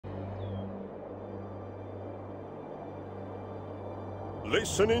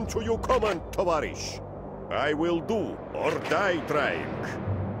Listening to your command, товарищ. I will do or die trying.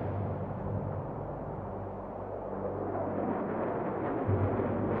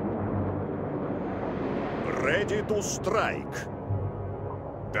 Ready to strike.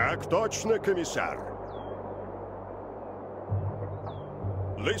 Так точно, комиссар.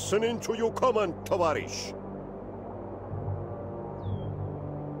 Listening to your command, товарищ.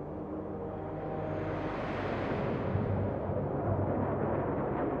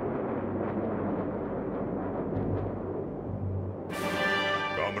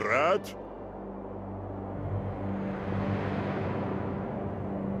 Комрад?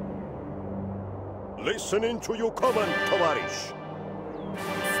 Listening to your command, товарищ.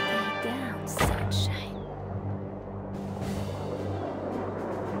 Stay down, sunshine.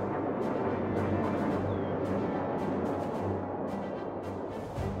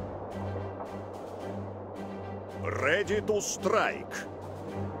 Ready to strike.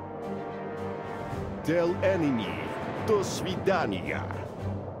 Tell enemy, до свидания.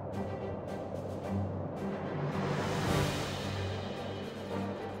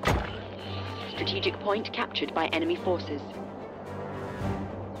 Strategic point captured by enemy forces.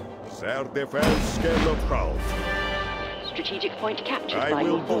 Their defense cannot hold. Strategic point captured I by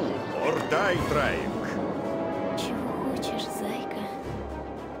will your do forces. or die trying. Чего хочешь, зайка?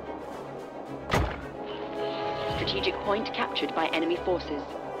 Strategic point captured by enemy forces.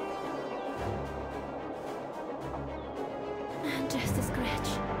 Just a scratch.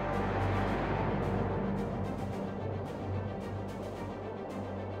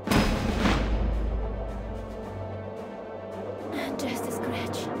 Just a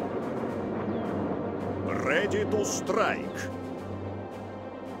scratch. Ready to strike.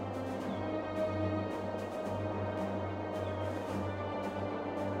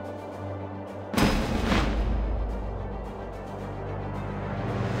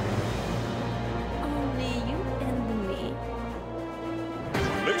 Only you and me.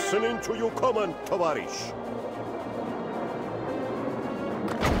 Listening to your command, товарищ.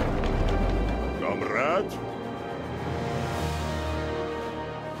 Комрад?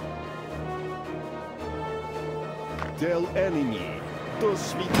 Tell enemy, до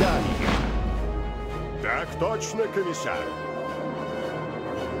свидания. Так точно, комиссар.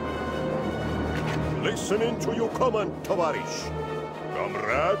 Listening to your command, товарищ.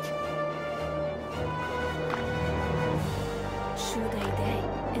 Комрад? Should I die?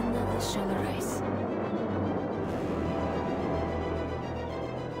 Another shall arise.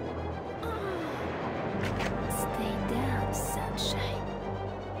 Stay down, sunshine.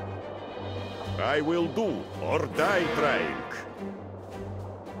 I will do or die trying.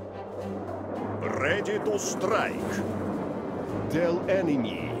 Ready to strike. Tell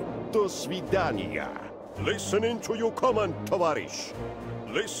enemy, до свидания. Listening to your command, товарищ.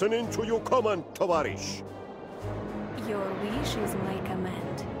 Listening to your command, товарищ. Your wish is my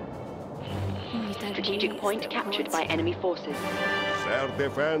command. Не так Strategic point быстро, captured by котик. enemy forces. Their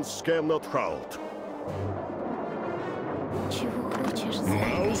defense cannot hold. Чего хочешь, зайка?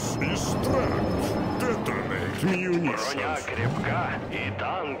 Mouse is trapped. Detonate Броня munitions. крепка, и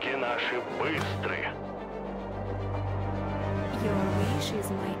танки наши быстры. Your wish is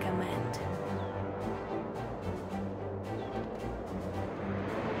my command.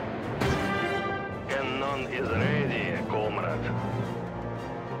 Cannon is ready, comrade.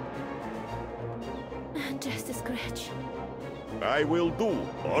 Just a scratch. I will do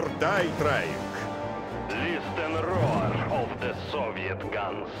or die trying. Listen roar of the Soviet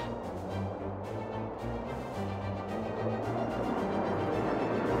guns.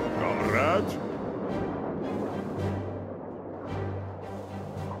 Комрад?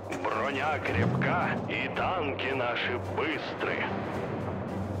 Броня крепка, и танки наши быстры.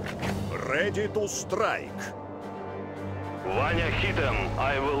 Ready to strike. Ваня hit him,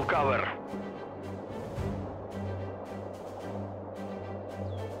 I will cover.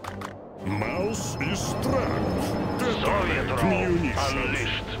 Mouse is trapped. Soviet Detonate roll munitions.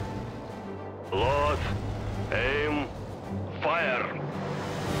 unleashed. Load, aim, fire.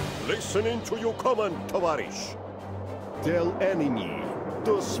 Listening to your command, товарищ. Tell enemy,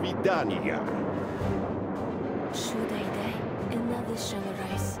 до свидания. Should I die? Another shall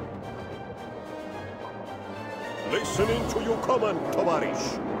arise. Listening to your command,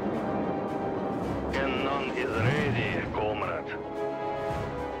 товарищ. Cannon is ready, comrade.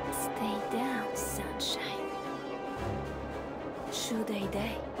 Stay down, sunshine. Should I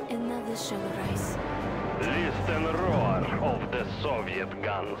die? Another shall arise. Listen roar of the Soviet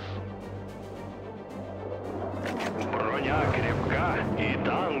guns. Броня крепка, и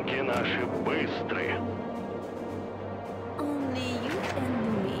танки наши быстры. Only you and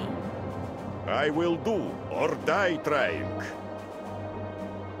I will do or die trying.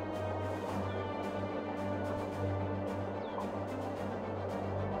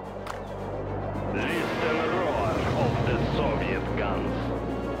 Listen roar of the Soviet guns.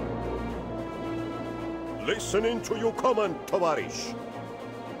 Listening to your command, Tovarish.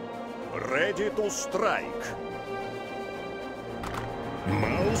 Ready to strike.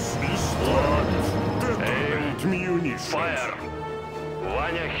 Mouse is live. Detonate munitions. Fire!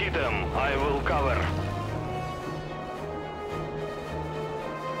 Vanya hit him, I will cover.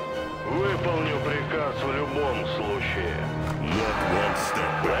 Выполню приказ в любом случае. Not one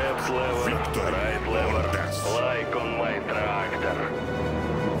step back. Left lever, Victory right or lever, death. like on my tractor.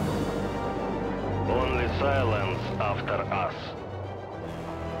 Only silence after us.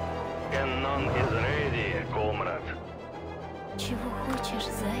 Cannon is ready, comrade. Чего хочешь,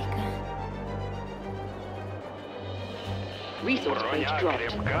 зайка? Resource point Броня dropped.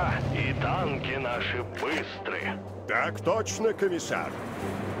 крепка, и танки наши быстрые. Так точно, комиссар.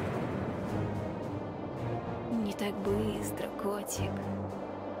 Не так быстро, котик.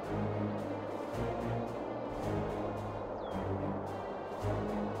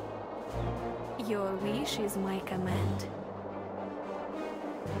 Your wish is my command.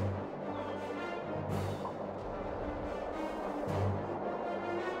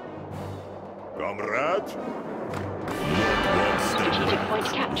 Comrade, One step Strategic back. point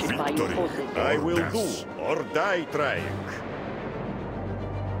captured by your Victory forces. I or will death. do or die trying.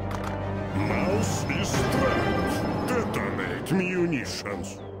 Mouse is trapped. Detonate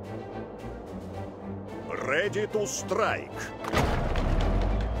munitions. Ready to strike.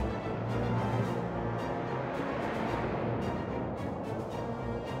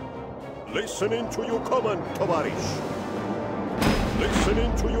 Listening to your command, Tovarish.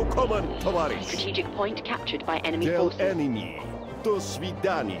 Listening to your command, Tovarish. Strategic point captured by enemy Tell forces. enemy. До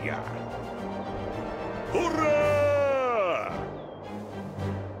свидания. Hurrah!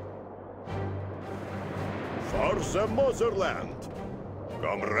 For the motherland.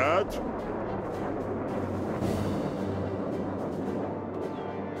 Comrade.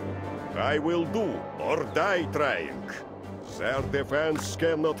 I will do or die trying. Their defense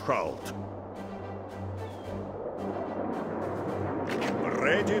cannot halt.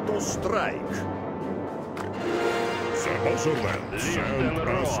 Ready to strike. The motherland Listen send roar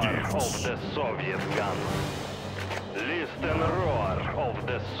us of gifts. the Soviet guns. Listen roar of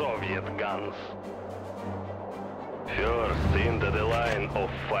the Soviet guns. First into the line of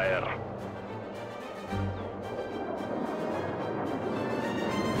fire.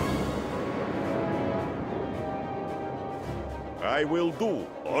 I will do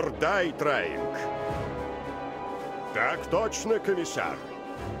or die trying. Так точно, комиссар.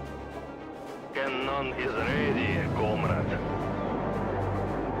 Cannon is ready, comrade.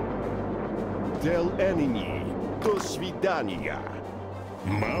 Tell enemy. До свидания.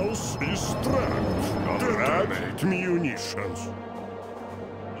 Mouse is trapped. Detonate munitions.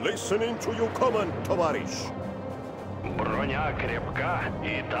 Listening to your command, Tovarish. Броня крепка,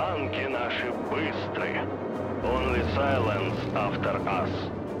 и танки наши быстрые. Only silence after us.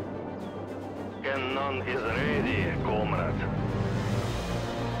 Cannon is ready, comrade.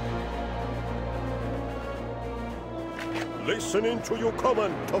 Listening to your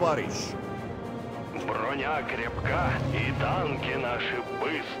command, Tovarish. Броня крепка, и танки наши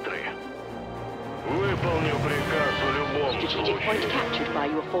быстрые. Выполню приказ в любом Strategic point случае. captured by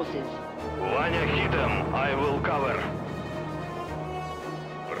your forces. Ваня hit him, I will cover.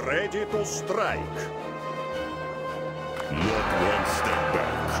 Ready to strike. Not one step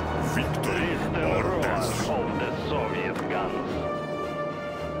back. Victory Listen or roar death. of the Soviet guns.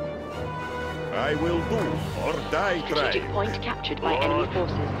 I will do or die Strategic trying. point captured by enemy Load.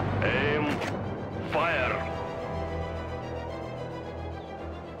 forces. Aim, fire.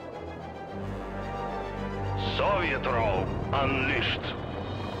 Soviet row unleashed.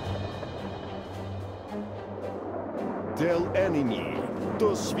 Tell enemy.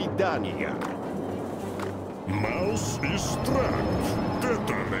 До свидания. Mouse is trapped.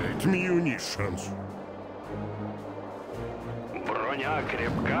 Detonate munitions. Броня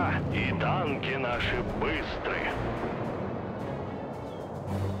крепка, и танки наши быстрые.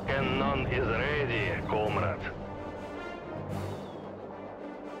 Cannon is ready, comrade.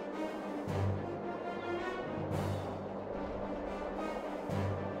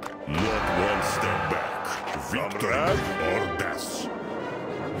 Not one step back. Victory or death.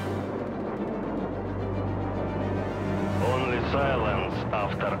 Only silence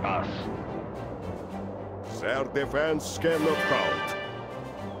after us. Their defense cannot halt.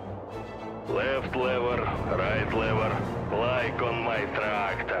 Left lever, right lever, like on my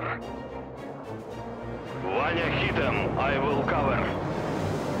tractor. Vanya hit him. I will cover.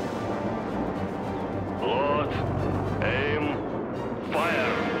 Load. Aim.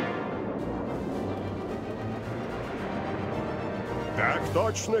 Fire. Так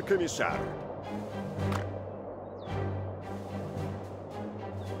точно, комиссар.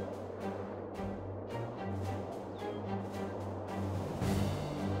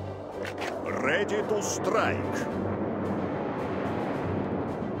 Ready to strike.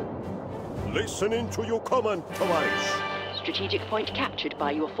 Listening to your command, товарищ. Strategic point captured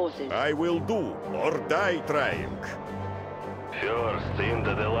by your forces. I will do or die trying. First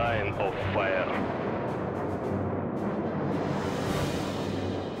into the line of fire.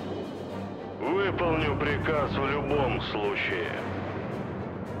 Выполню приказ в любом случае.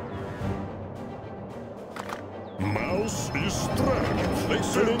 Mouse is strike.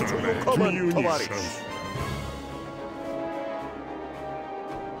 Listening to your Detonate command, товарищ. munitions.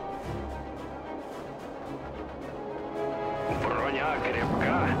 Броня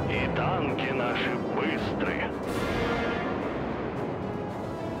крепка, и танки наши быстрые.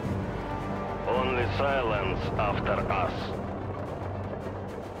 Only silence after us.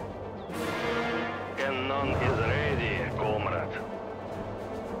 Cannon is ready, comrade.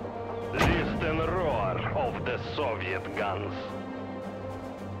 Listen roar of the Soviet guns.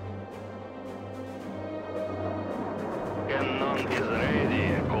 Cannon is ready,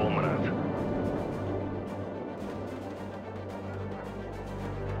 comrade.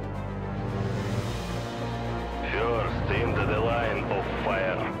 First into the line of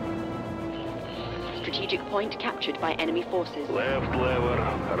fire. Strategic point captured by enemy forces. Left lever,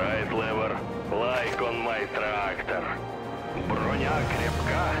 right lever, like on my tractor. Броня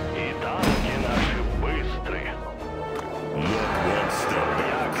крепка, и танки наши быстрые. Not one step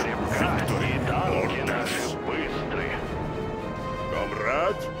Броня back. крепка, Victory и танки or наши death. быстрые.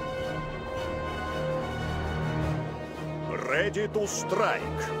 Comrade. Ready to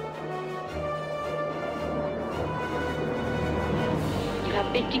strike. You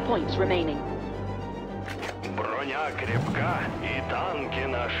have 50 points remaining. Броня крепка, и танки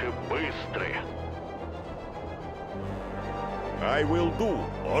наши быстрые. I will do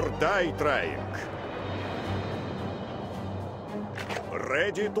or die trying.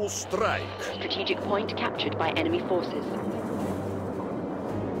 Ready to strike. Strategic point captured by enemy forces.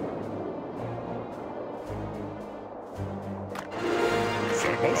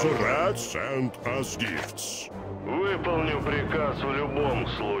 Comrades send us gifts. Выполню приказ в любом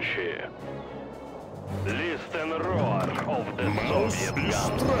случае. Listen roar of the Mouse Soviet is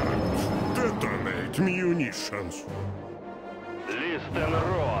guns. strike. Detonate munitions. Listen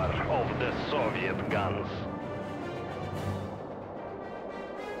roar of the Soviet guns.